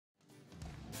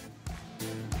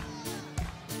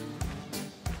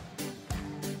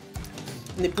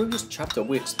In the previous chapter,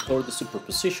 we explored the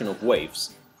superposition of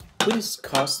waves. We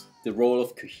discussed the role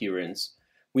of coherence.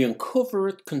 We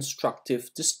uncovered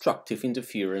constructive, destructive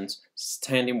interference,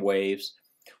 standing waves.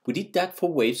 We did that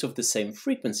for waves of the same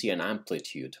frequency and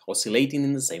amplitude, oscillating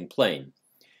in the same plane.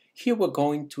 Here we're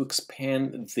going to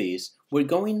expand this. We're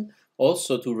going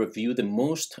also to review the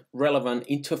most relevant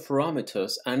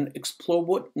interferometers and explore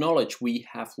what knowledge we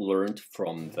have learned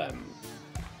from them.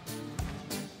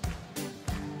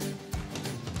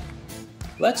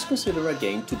 Let's consider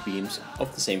again two beams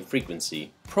of the same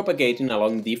frequency, propagating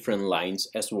along different lines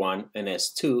S1 and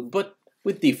S2, but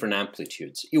with different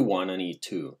amplitudes, E1 and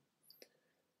E2.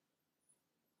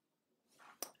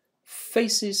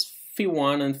 Phases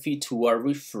Phi1 and Phi2 are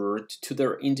referred to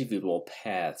their individual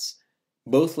paths.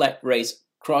 Both light rays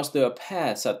cross their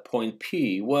paths at point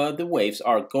P, where the waves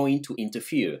are going to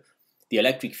interfere. The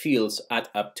electric fields add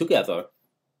up together.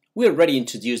 We already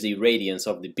introduced the irradiance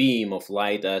of the beam of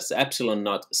light as epsilon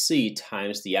naught c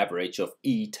times the average of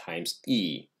E times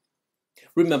E.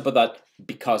 Remember that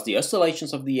because the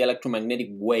oscillations of the electromagnetic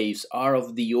waves are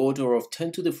of the order of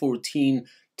 10 to the 14,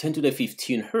 10 to the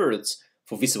 15 Hz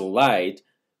for visible light,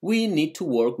 we need to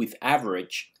work with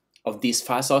average of this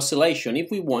fast oscillation if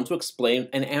we want to explain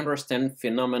and understand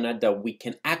phenomena that we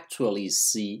can actually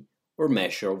see or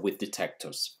measure with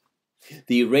detectors.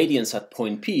 The irradiance at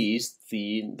point P is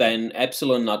then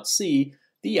epsilon naught c,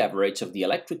 the average of the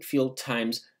electric field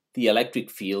times the electric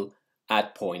field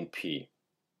at point P,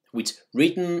 which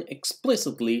written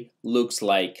explicitly looks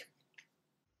like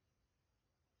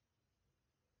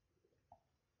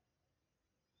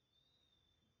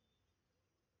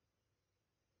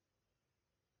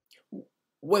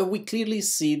where we clearly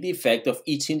see the effect of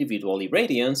each individual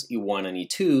irradiance, E1 and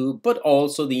E2, but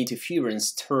also the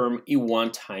interference term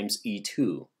E1 times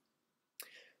E2.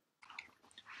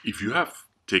 If you have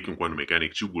taken quantum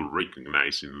mechanics, you will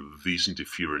recognize in this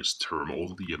interference term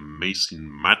all the amazing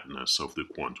madness of the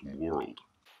quantum world.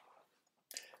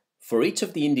 For each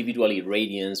of the individual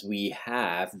irradiance, we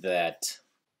have that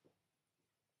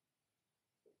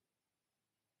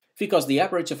because the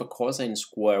average of a cosine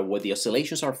square where the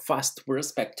oscillations are fast with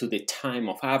respect to the time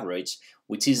of average,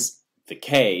 which is the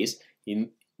case,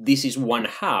 this is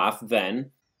 1/2,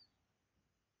 then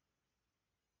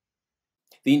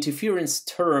the interference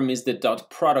term is the dot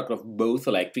product of both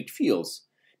electric fields.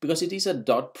 Because it is a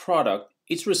dot product,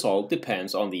 its result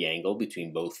depends on the angle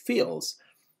between both fields.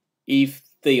 If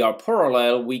they are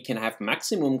parallel, we can have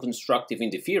maximum constructive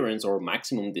interference or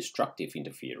maximum destructive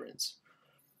interference.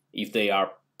 If they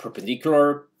are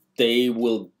perpendicular, there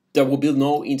will be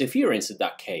no interference in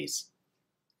that case.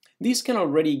 This can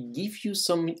already give you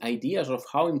some ideas of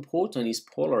how important is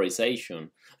polarization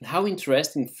and how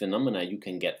interesting phenomena you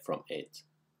can get from it.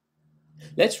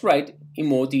 Let's write in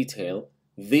more detail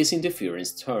this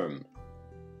interference term.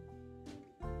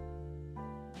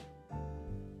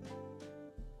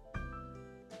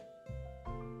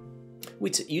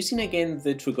 Which, using again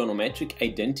the trigonometric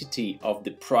identity of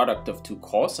the product of two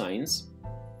cosines,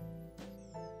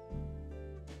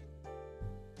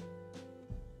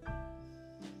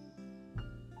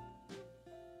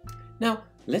 now,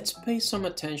 let's pay some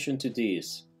attention to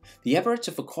this. The average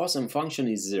of a cosine function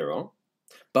is 0,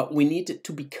 but we need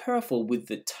to be careful with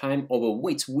the time over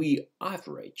which we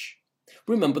average.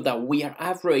 Remember that we are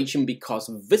averaging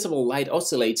because visible light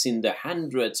oscillates in the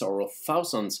hundreds or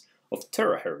thousands of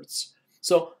terahertz.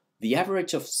 So the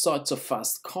average of such a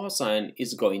fast cosine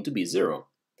is going to be 0.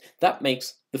 That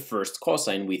makes the first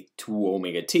cosine with 2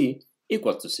 omega t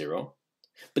equal to 0.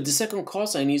 But the second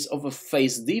cosine is of a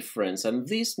phase difference, and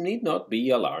this need not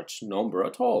be a large number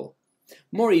at all.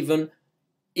 More even,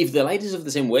 if the light is of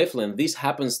the same wavelength, this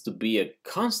happens to be a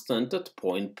constant at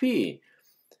point P.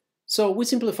 So we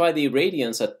simplify the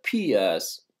irradiance at P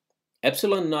as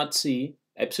epsilon naught c,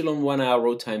 epsilon 1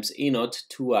 arrow times E naught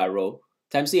 2 arrow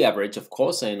times the average of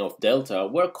cosine of delta,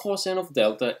 where cosine of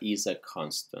delta is a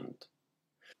constant.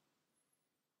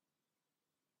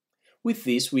 With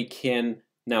this, we can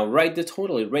now write the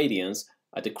total irradiance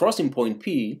at the crossing point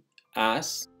P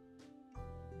as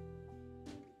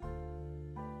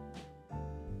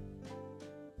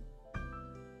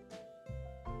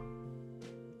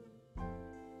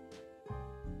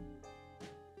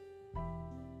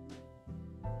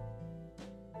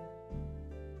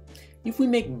if we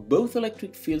make both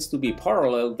electric fields to be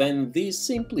parallel, then this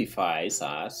simplifies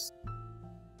as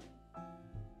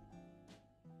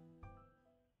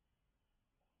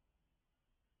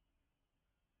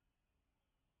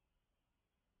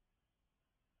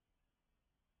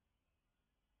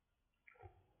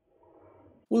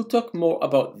We'll talk more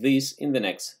about this in the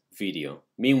next video.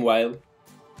 Meanwhile,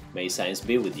 may science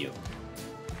be with you.